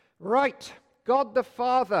Right, God the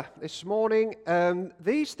Father this morning.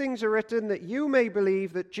 These things are written that you may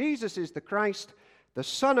believe that Jesus is the Christ, the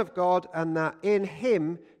Son of God, and that in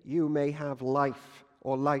him you may have life,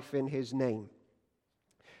 or life in his name.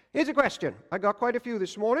 Here's a question. I got quite a few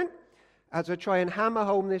this morning as I try and hammer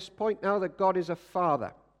home this point now that God is a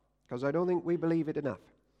Father, because I don't think we believe it enough.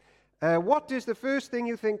 What is the first thing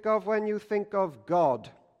you think of when you think of God?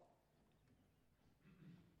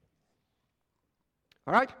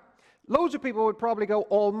 All right? Loads of people would probably go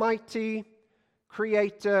Almighty,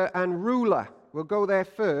 Creator, and Ruler. We'll go there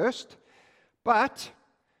first. But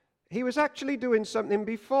he was actually doing something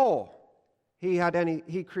before he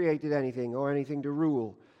created anything or anything to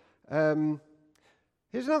rule.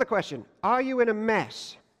 Here's another question. Are you in a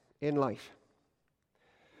mess in life?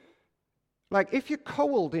 Like, if you're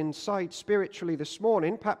cold inside spiritually this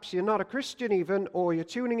morning, perhaps you're not a Christian even, or you're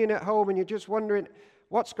tuning in at home and you're just wondering,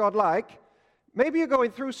 what's God like? Maybe you're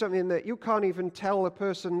going through something that you can't even tell the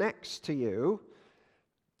person next to you.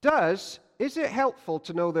 Is it helpful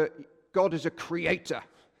to know that God is a creator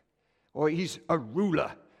or he's a ruler?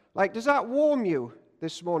 Like, does that warm you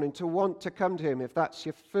this morning to want to come to him if that's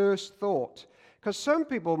your first thought? Because some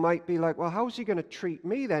people might be like, well, how's he going to treat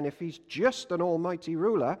me then if he's just an almighty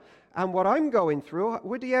ruler? And what I'm going through,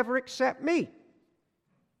 would he ever accept me?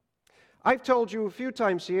 I've told you a few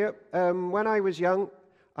times here, when I was young,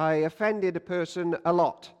 I offended a person a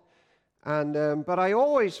lot. But I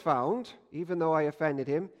always found, even though I offended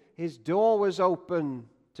him, his door was open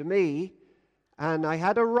to me, and I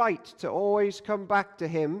had a right to always come back to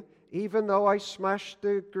him, even though I smashed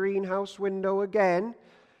the greenhouse window again.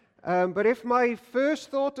 But if my first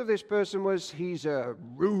thought of this person was, he's a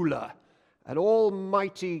ruler, an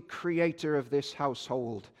almighty creator of this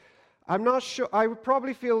household, I'm not sure. I would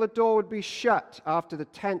probably feel the door would be shut after the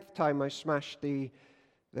 10th time I smashed the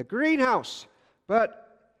greenhouse.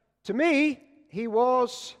 But to me, he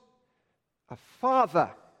was a father.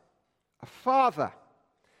 A father.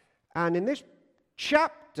 And in this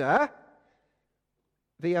chapter,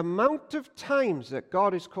 the amount of times that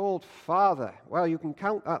God is called Father, well, you can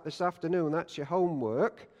count that this afternoon. That's your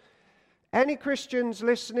homework. Any Christians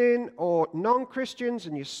listening or non-Christians,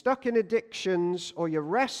 and you're stuck in addictions, or you're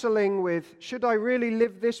wrestling with, should I really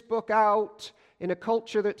live this book out in a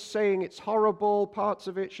culture that's saying it's horrible, parts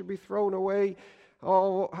of it should be thrown away,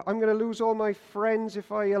 or I'm going to lose all my friends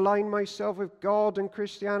if I align myself with God and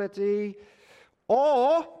Christianity?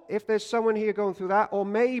 Or if there's someone here going through that, or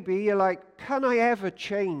maybe you're like, can I ever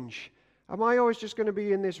change? Am I always just going to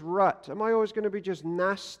be in this rut? Am I always going to be just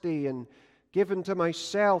nasty and given to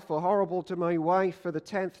myself, or horrible to my wife for the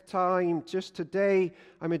 10th time? Just today,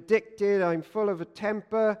 I'm addicted, I'm full of a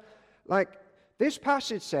temper. Like, this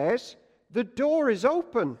passage says, the door is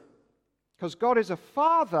open, because God is a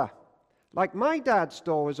father. Like my dad's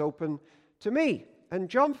door was open to me. And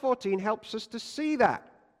John 14 helps us to see that.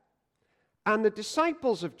 And the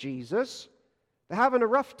disciples of Jesus, they're having a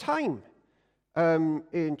rough time.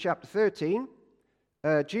 In chapter 13,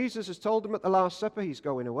 Jesus has told them at the Last Supper he's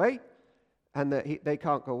going away, and that they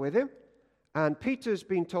can't go with him. And Peter's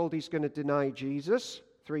been told he's going to deny Jesus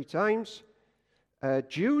 3 times.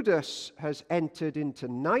 Judas has entered into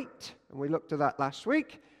night, and we looked at that last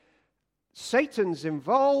week. Satan's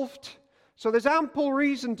involved. So there's ample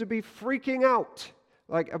reason to be freaking out,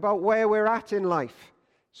 like, about where we're at in life.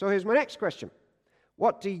 So here's my next question.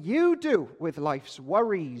 What do you do with life's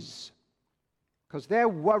worries? Because they're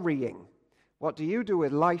worrying. What do you do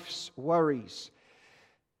with life's worries?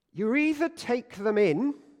 You either take them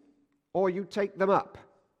in or you take them up.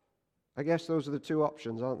 I guess those are the two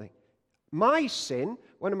options, aren't they? My sin,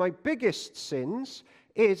 one of my biggest sins,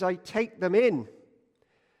 is I take them in.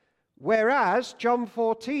 Whereas John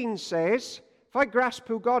 14 says, if I grasp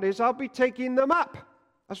who God is, I'll be taking them up.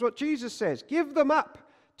 That's what Jesus says. Give them up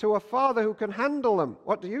to a Father who can handle them.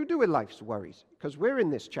 What do you do with life's worries? Because we're in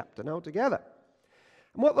this chapter now together.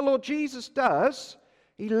 And what the Lord Jesus does,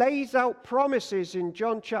 he lays out promises in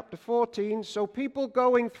John chapter 14, so people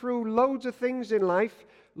going through loads of things in life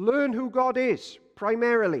learn who God is,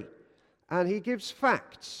 primarily. And he gives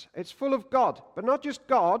facts. It's full of God. But not just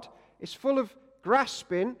God, it's full of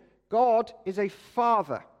grasping. God is a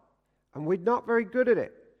father. And we're not very good at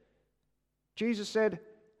it. Jesus said,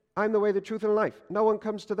 I'm the way, the truth, and life. No one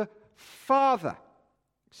comes to the Father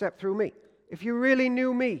except through me. If you really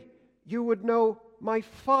knew me, you would know my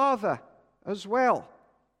Father as well.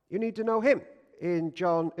 You need to know him. In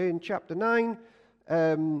chapter 9,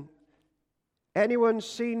 anyone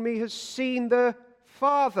seen me has seen the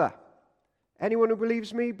Father. Anyone who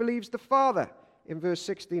believes me believes the Father. In verse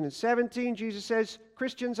 16 and 17, Jesus says,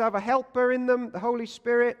 Christians have a helper in them, the Holy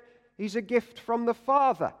Spirit. He's a gift from the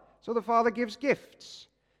Father. So the Father gives gifts.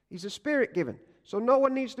 He's a spirit given. So no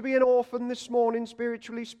one needs to be an orphan this morning,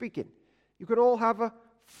 spiritually speaking. You can all have a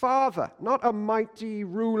father, not a mighty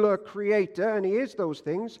ruler creator, and he is those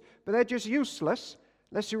things, but they're just useless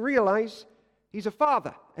unless you realize he's a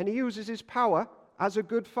father, and he uses his power as a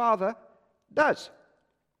good father does.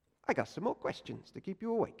 I got some more questions to keep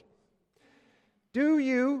you awake. Do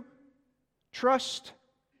you trust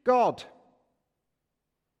God?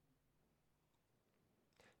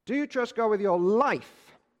 Do you trust God with your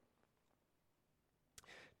life?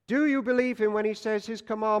 Do you believe him when he says his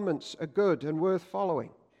commandments are good and worth following?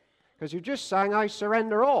 Because you just sang, I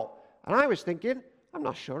surrender all. And I was thinking, I'm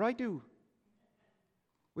not sure I do.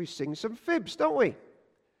 We sing some fibs, don't we?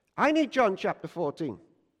 I need John chapter 14.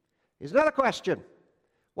 Here's another question.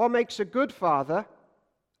 What makes a good father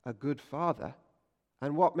a good father?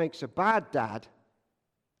 And what makes a bad dad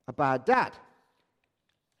a bad dad?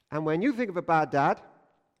 And when you think of a bad dad,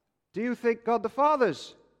 do you think God the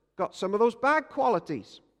Father's got some of those bad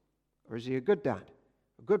qualities? Or is he a good dad,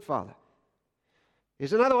 a good father?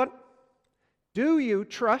 Here's another one. Do you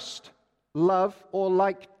trust, love, or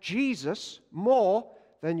like Jesus more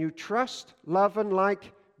than you trust, love, and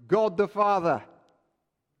like God the Father?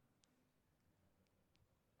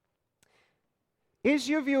 Is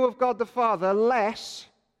your view of God the Father less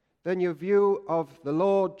than your view of the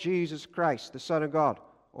Lord Jesus Christ, the Son of God,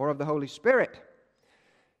 or of the Holy Spirit?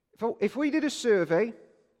 If we did a survey,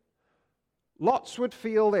 lots would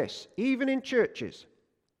feel this, even in churches.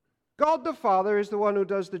 God the Father is the one who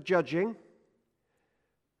does the judging.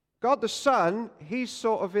 God the Son, he's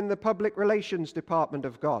sort of in the public relations department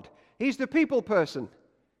of God. He's the people person.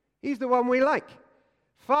 He's the one we like.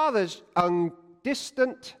 Father's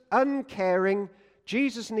distant, uncaring.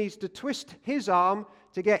 Jesus needs to twist his arm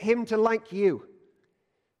to get him to like you.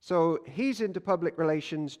 So he's into public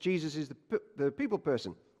relations. Jesus is the people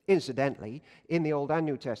person. Incidentally, in the Old and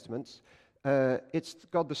New Testaments, it's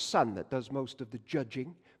God the Son that does most of the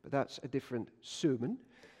judging, but that's a different sermon.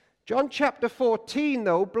 John chapter 14,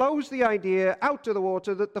 though, blows the idea out of the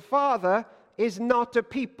water that the Father is not a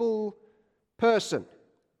people person.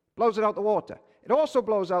 Blows it out the water. It also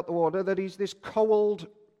blows out the water that he's this cold,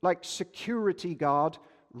 like security guard,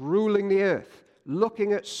 ruling the earth,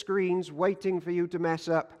 looking at screens, waiting for you to mess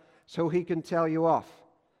up so he can tell you off.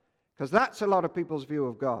 Because that's a lot of people's view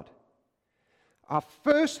of God. Our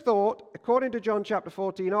first thought, according to John chapter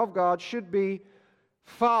 14, of God should be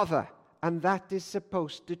Father. And that is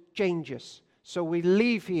supposed to change us. So we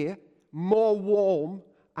leave here more warm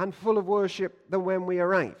and full of worship than when we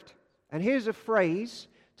arrived. And here's a phrase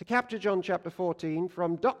to capture John chapter 14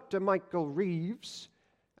 from Dr. Michael Reeves.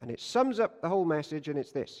 And it sums up the whole message, and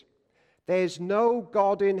it's this. There's no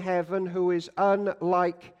God in heaven who is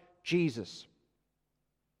unlike Jesus.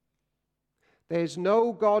 There's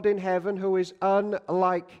no God in heaven who is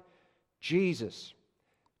unlike Jesus.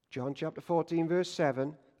 John chapter 14, verse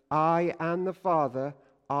 7. I and the Father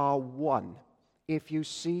are one. If you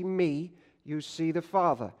see me, you see the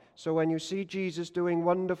Father. So when you see Jesus doing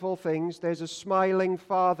wonderful things, there's a smiling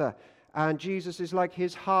Father. And Jesus is like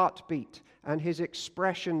his heartbeat and his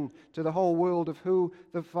expression to the whole world of who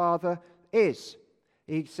the Father is.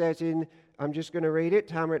 He says I'm just going to read it,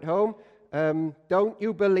 hammer it home. Don't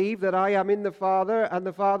you believe that I am in the Father and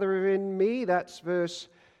the Father in me? That's verse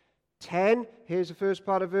 10. Here's the first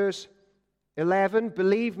part of verse 11,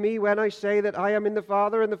 believe me when I say that I am in the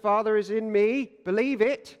Father and the Father is in me. Believe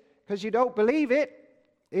it, because you don't believe it.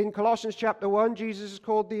 In Colossians chapter 1, Jesus is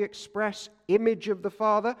called the express image of the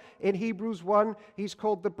Father. In Hebrews 1, he's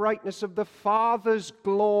called the brightness of the Father's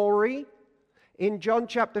glory. In John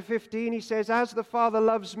chapter 15, he says, as the Father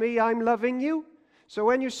loves me, I'm loving you. So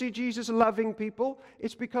when you see Jesus loving people,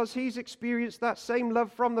 it's because he's experienced that same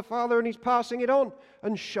love from the Father and he's passing it on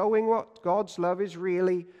and showing what God's love is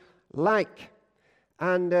really like.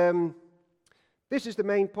 And this is the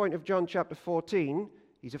main point of John chapter 14.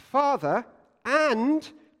 He's a father, and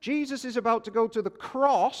Jesus is about to go to the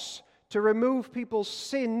cross to remove people's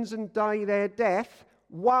sins and die their death.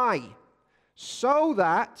 Why? So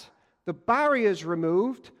that the barrier's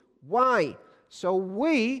removed. Why? So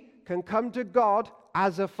we can come to God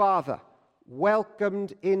as a father,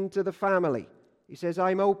 welcomed into the family. He says,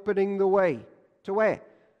 I'm opening the way. To where?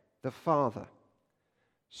 The Father.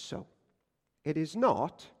 So, it is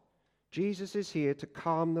not, Jesus is here to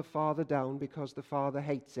calm the Father down because the Father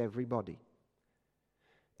hates everybody.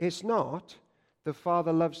 It's not, the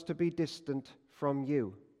Father loves to be distant from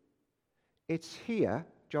you. It's here,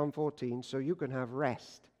 John 14, so you can have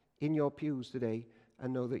rest in your pews today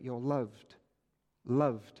and know that you're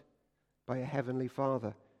loved by a heavenly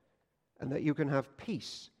Father, and that you can have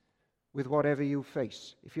peace with whatever you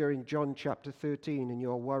face. If you're in John chapter 13 and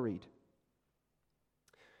you're worried.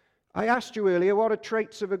 I asked you earlier, what are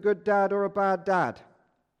traits of a good dad or a bad dad?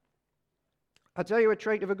 I'll tell you a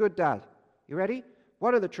trait of a good dad. You ready?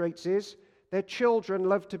 One of the traits is their children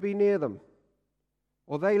love to be near them,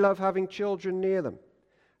 or they love having children near them.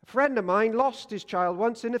 A friend of mine lost his child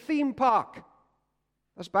once in a theme park.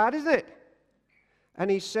 That's bad, isn't it? And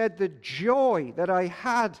he said, the joy that I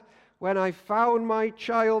had when I found my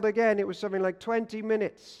child again, it was something like 20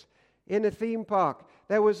 minutes in a theme park.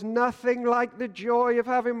 There was nothing like the joy of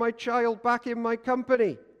having my child back in my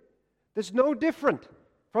company. There's no different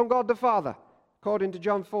from God the Father, according to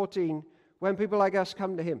John 14, when people like us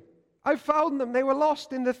come to him. I found them. They were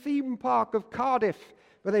lost in the theme park of Cardiff,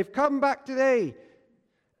 but they've come back today.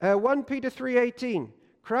 1 Peter 3:18,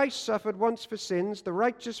 Christ suffered once for sins, the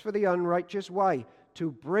righteous for the unrighteous. Why? To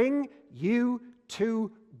bring you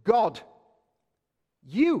to God.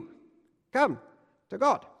 You come to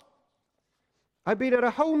God. I've been at a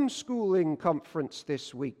homeschooling conference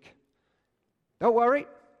this week. Don't worry,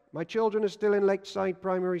 my children are still in Lakeside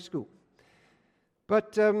Primary School.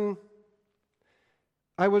 But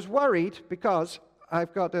I was worried because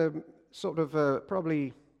I've got a sort of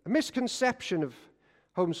probably a misconception of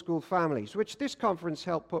homeschool families, which this conference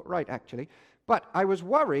helped put right, actually. But I was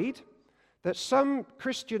worried that some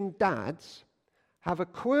Christian dads have a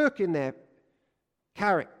quirk in their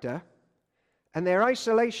character, and they're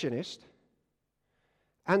isolationist,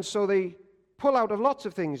 and so they pull out of lots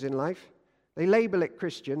of things in life. They label it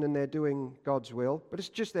Christian, and they're doing God's will, but it's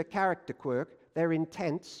just their character quirk. They're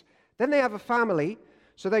intense. Then they have a family,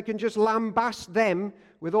 so they can just lambast them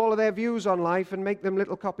with all of their views on life and make them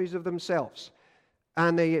little copies of themselves.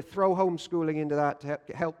 And they throw homeschooling into that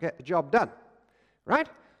to help get the job done. Right?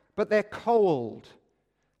 But they're cold.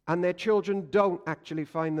 And their children don't actually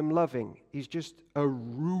find them loving. He's just a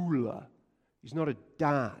ruler. He's not a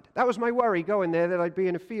dad. That was my worry going there, that I'd be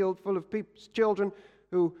in a field full of children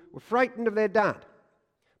who were frightened of their dad.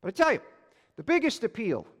 But I tell you, the biggest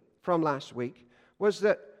appeal from last week was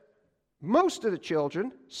that most of the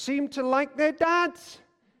children seemed to like their dads.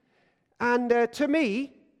 And to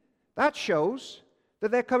me, that shows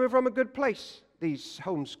that they're coming from a good place, these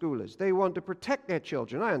homeschoolers. They want to protect their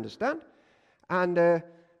children, I understand.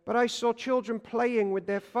 But I saw children playing with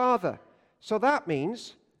their father. So that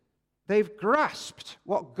means they've grasped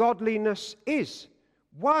what godliness is.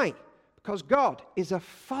 Why? Because God is a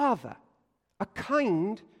father, a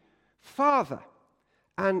kind father.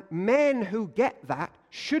 And men who get that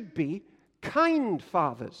should be kind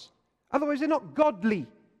fathers. Otherwise, they're not godly,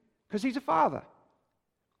 because he's a father.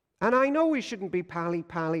 And I know we shouldn't be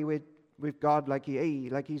pally-pally with God like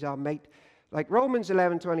he's our mate. Like Romans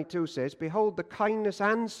 11:22 says, behold the kindness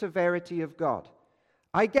and severity of God.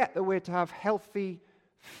 I get that we're to have healthy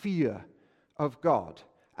fear of God.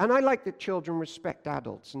 And I like that children respect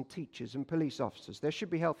adults and teachers and police officers. There should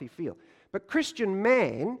be healthy fear. But Christian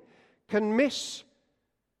men can miss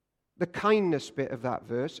the kindness bit of that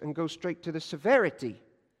verse and go straight to the severity.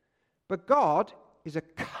 But God is a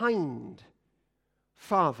kind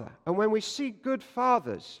father. And when we see good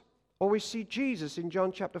fathers, or we see Jesus in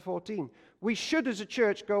John chapter 14, we should as a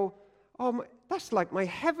church go, oh, that's like my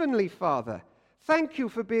heavenly Father. Thank you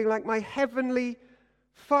for being like my heavenly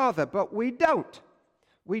Father. But we don't.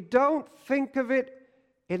 We don't think of it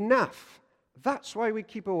enough. That's why we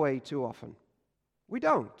keep away too often. We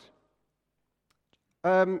don't.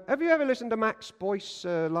 Have you ever listened to Max Boyce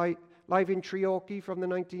live in Treorchy from the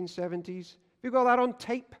 1970s? Have you got that on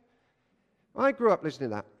tape? I grew up listening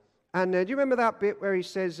to that. And do you remember that bit where he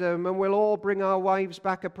says, and we'll all bring our wives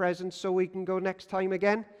back a present so we can go next time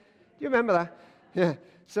again? Do you remember that? Yeah.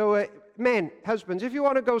 So men, husbands, if you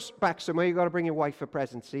want to go back somewhere, you've got to bring your wife a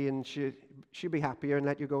present, see, and she'll be happier and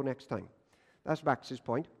let you go next time. That's Max's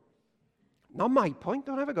point. Not my point.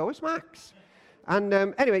 Don't have a go. It's Max. And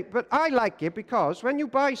anyway, but I like it because when you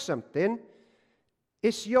buy something,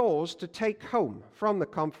 it's yours to take home from the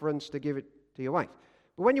conference to give it to your wife.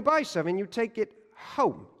 But when you buy something, you take it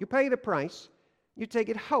home. You pay the price, you take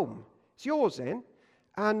it home. It's yours then.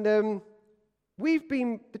 And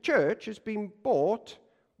the church has been bought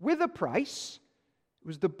with a price. It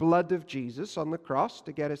was the blood of Jesus on the cross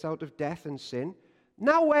to get us out of death and sin.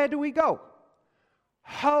 Now where do we go?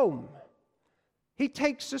 Home. He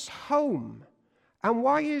takes us home. And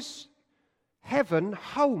why is heaven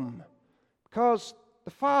home? Because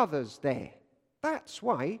the Father's there. That's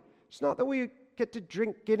why. It's not that we get to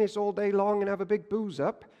drink Guinness all day long and have a big booze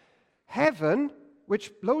up. Heaven,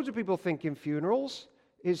 which loads of people think in funerals,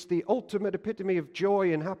 is the ultimate epitome of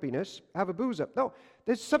joy and happiness. Have a booze up. No,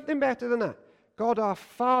 there's something better than that. God our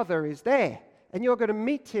Father is there. and you're going to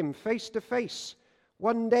meet him face to face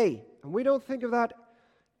one day. And we don't think of that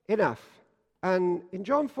enough. And in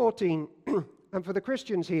John 14, and for the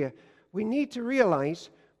Christians here, we need to realize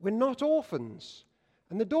we're not orphans.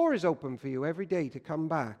 And the door is open for you every day to come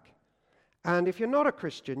back. And if you're not a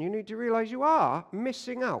Christian, you need to realize you are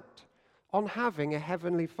missing out on having a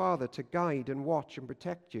heavenly Father to guide and watch and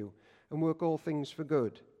protect you and work all things for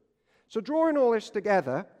good. So drawing all this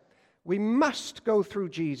together, we must go through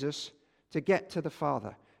Jesus to get to the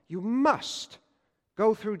Father. You must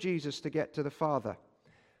go through Jesus to get to the Father.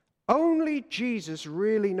 Only Jesus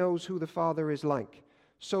really knows who the Father is like.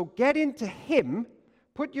 So get into him,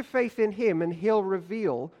 put your faith in him, and he'll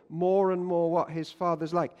reveal more and more what his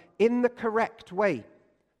Father's like in the correct way.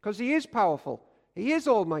 Because he is powerful. He is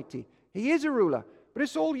almighty. He is a ruler. But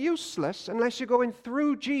it's all useless unless you're going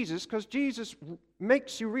through Jesus, because Jesus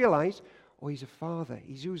makes you realize, oh, he's a father.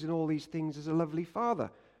 He's using all these things as a lovely father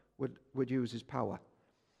would use his power.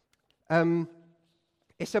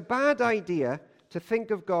 It's a bad idea to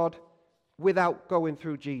think of God without going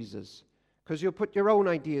through Jesus, because you'll put your own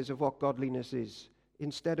ideas of what godliness is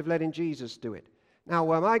instead of letting Jesus do it.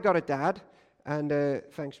 Now, I got a dad, and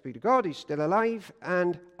thanks be to God, he's still alive,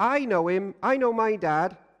 and I know him, I know my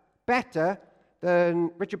dad better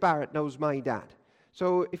than Richard Barrett knows my dad.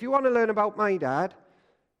 So if you want to learn about my dad,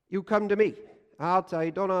 you come to me. I'll tell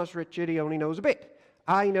you, don't ask Richard, he only knows a bit.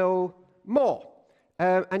 I know more.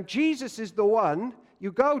 And Jesus is the one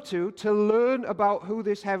you go to learn about who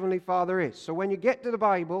this Heavenly Father is. So when you get to the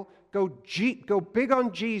Bible, go big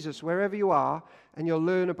on Jesus wherever you are, and you'll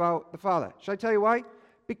learn about the Father. Shall I tell you why?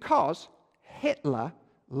 Because Hitler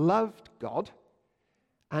loved God,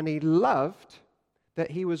 and he loved that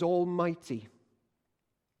he was almighty.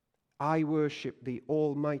 I worship the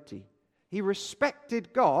Almighty. He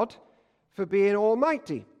respected God for being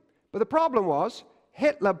almighty. But the problem was,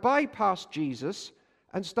 Hitler bypassed Jesus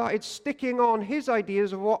and started sticking on his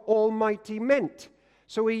ideas of what almighty meant.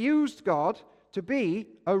 So he used God to be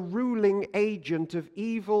a ruling agent of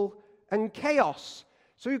evil and chaos.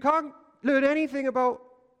 So you can't learn anything about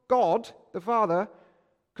God, the Father,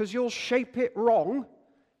 because you'll shape it wrong.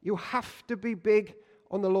 You have to be big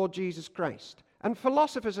on the Lord Jesus Christ. And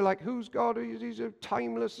philosophers are like, who's God? He's a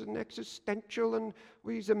timeless and existential, and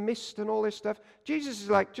he's a mist and all this stuff. Jesus is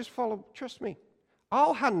like, just follow, trust me.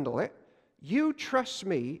 I'll handle it. You trust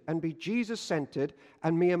me and be Jesus-centered,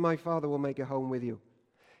 and me and my Father will make a home with you.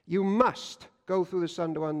 You must go through the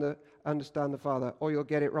Son to understand the Father, or you'll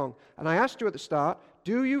get it wrong. And I asked you at the start,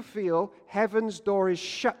 do you feel heaven's door is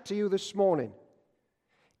shut to you this morning?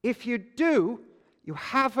 If you do, you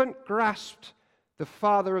haven't grasped the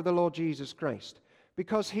Father of the Lord Jesus Christ,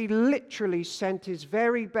 because he literally sent his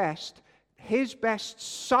very best, his best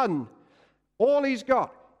Son, all he's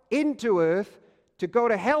got, into earth to go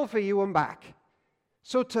to hell for you and back.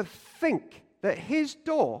 So to think that his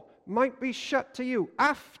door might be shut to you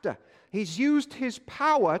after he's used his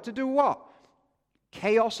power to do what?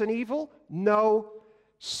 Chaos and evil? No.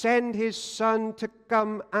 Send his Son to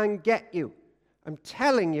come and get you. I'm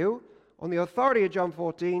telling you, on the authority of John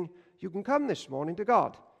 14, you can come this morning to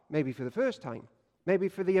God, maybe for the first time, maybe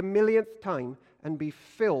for the millionth time, and be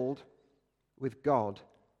filled with God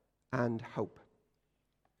and hope.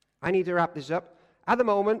 I need to wrap this up. At the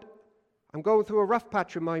moment, I'm going through a rough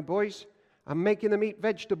patch with my boys. I'm making them eat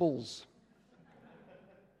vegetables.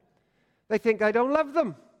 They think I don't love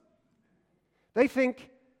them. They think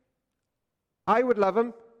I would love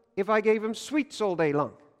them if I gave them sweets all day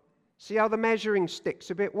long. See how the measuring stick's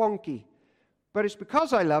a bit wonky? But it's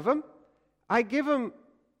because I love them, I give them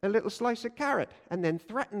a little slice of carrot and then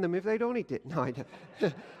threaten them if they don't eat it. No, I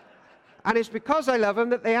don't. And it's because I love them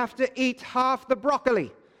that they have to eat half the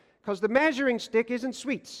broccoli, because the measuring stick isn't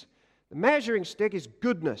sweets. The measuring stick is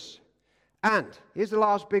goodness. And here's the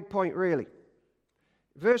last big point, really.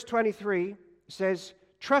 Verse 23 says,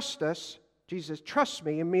 trust us. Jesus says, trust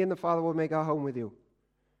me, and me and the Father will make our home with you.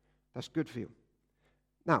 That's good for you.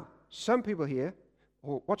 Now, some people here,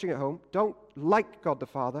 or watching at home, don't like God the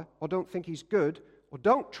Father, or don't think he's good, or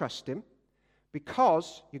don't trust him,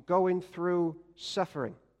 because you're going through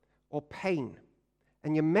suffering or pain.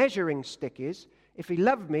 And your measuring stick is, if he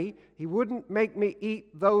loved me, he wouldn't make me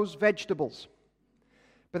eat those vegetables.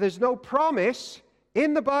 But there's no promise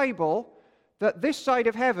in the Bible that this side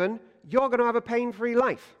of heaven, you're going to have a pain-free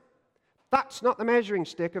life. That's not the measuring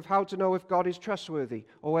stick of how to know if God is trustworthy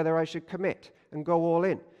or whether I should commit and go all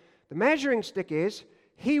in. The measuring stick is,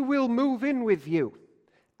 he will move in with you,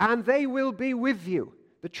 and they will be with you.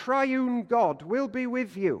 The triune God will be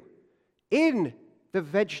with you in the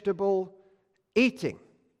vegetable eating.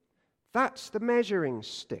 That's the measuring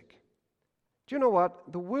stick. Do you know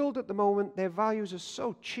what? The world at the moment, their values are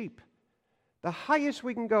so cheap. The highest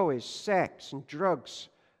we can go is sex and drugs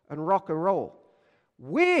and rock and roll.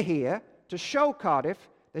 We're here to show Cardiff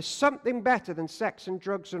there's something better than sex and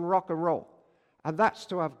drugs and rock and roll. And that's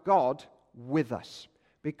to have God with us.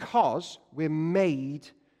 Because we're made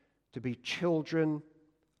to be children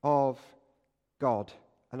of God.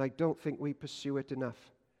 And I don't think we pursue it enough.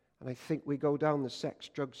 And I think we go down the sex,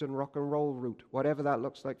 drugs, and rock and roll route, whatever that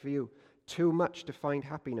looks like for you. Too much to find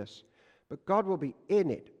happiness. But God will be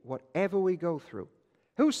in it, whatever we go through.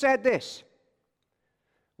 Who said this?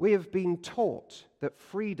 We have been taught that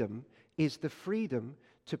freedom is the freedom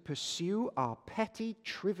to pursue our petty,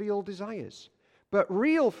 trivial desires. But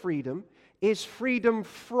real freedom is freedom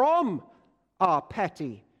from our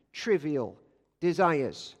petty, trivial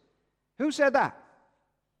desires. Who said that?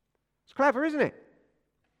 It's clever, isn't it?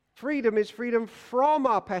 Freedom is freedom from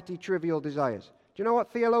our petty, trivial desires. Do you know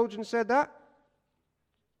what theologian said that?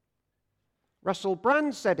 Russell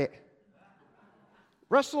Brand said it.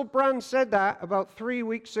 Russell Brand said that about 3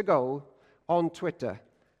 weeks ago on Twitter.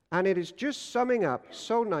 And it is just summing up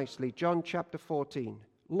so nicely John chapter 14.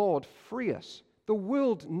 Lord, free us. The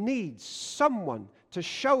world needs someone to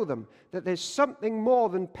show them that there's something more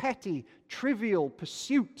than petty, trivial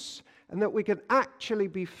pursuits and that we can actually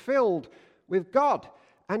be filled with God.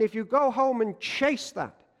 And if you go home and chase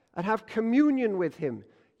that and have communion with Him,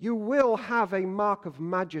 you will have a mark of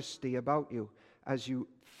majesty about you as you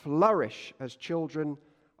flourish as children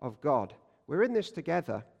of God. We're in this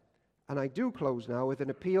together. And I do close now with an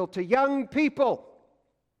appeal to young people.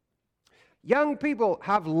 Young people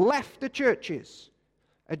have left the churches.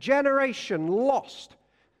 A generation lost.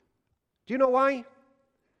 Do you know why?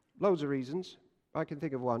 Loads of reasons. I can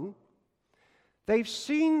think of one. They've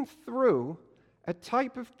seen through a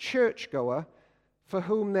type of churchgoer for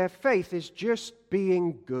whom their faith is just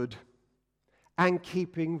being good and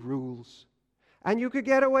keeping rules. And you could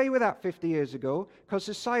get away with that 50 years ago because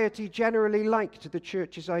society generally liked the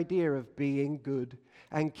church's idea of being good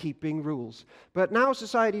and keeping rules. But now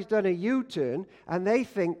society's done a U-turn and they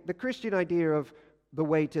think the Christian idea of the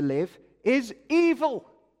way to live is evil.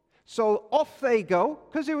 So off they go,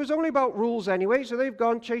 because it was only about rules anyway, so they've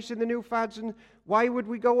gone chasing the new fads. And why would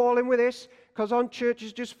we go all in with this? Because our church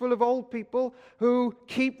is just full of old people who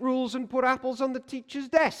keep rules and put apples on the teacher's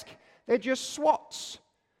desk. They're just swats.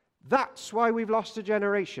 That's why we've lost a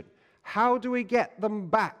generation. How do we get them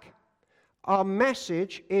back? Our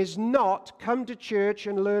message is not come to church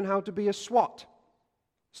and learn how to be a swat.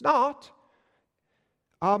 It's not.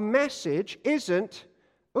 Our message isn't,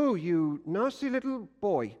 oh, you nasty little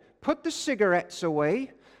boy, put the cigarettes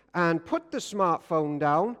away and put the smartphone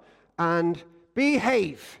down and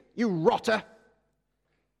behave, you rotter.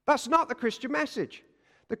 That's not the Christian message.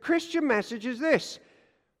 The Christian message is this.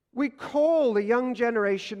 We call the young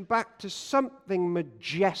generation back to something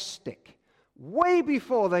majestic, way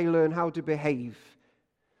before they learn how to behave.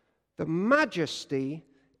 The majesty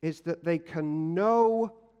is that they can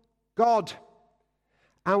know God.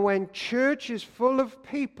 And when church is full of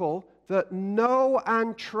people that know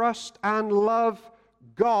and trust and love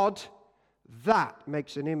God, that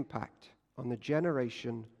makes an impact on the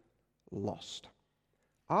generation lost.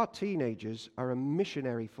 Our teenagers are a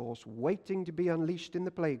missionary force waiting to be unleashed in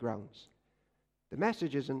the playgrounds. The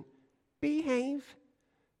message isn't, behave.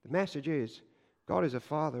 The message is, God is a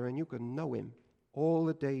Father and you can know Him all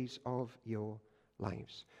the days of your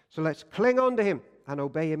lives. So let's cling on to Him and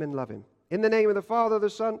obey Him and love Him. In the name of the Father, the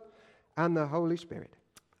Son, and the Holy Spirit.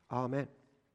 Amen.